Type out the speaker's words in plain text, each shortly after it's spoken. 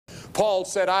Paul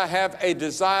said, I have a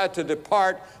desire to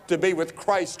depart to be with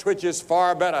Christ, which is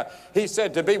far better. He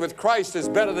said to be with Christ is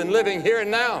better than living here and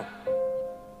now.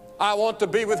 I want to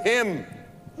be with Him,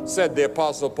 said the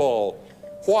Apostle Paul.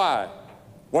 Why?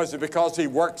 Was it because he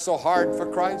worked so hard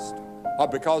for Christ? Or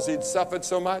because he'd suffered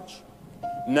so much?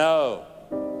 No.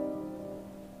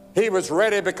 He was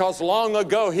ready because long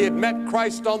ago he had met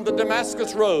Christ on the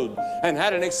Damascus Road and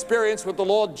had an experience with the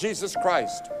Lord Jesus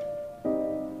Christ.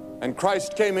 And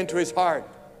Christ came into his heart.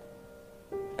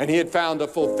 And he had found a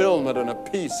fulfillment and a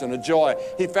peace and a joy.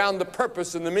 He found the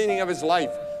purpose and the meaning of his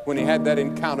life when he had that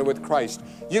encounter with Christ.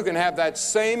 You can have that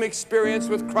same experience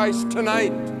with Christ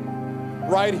tonight,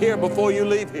 right here before you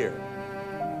leave here.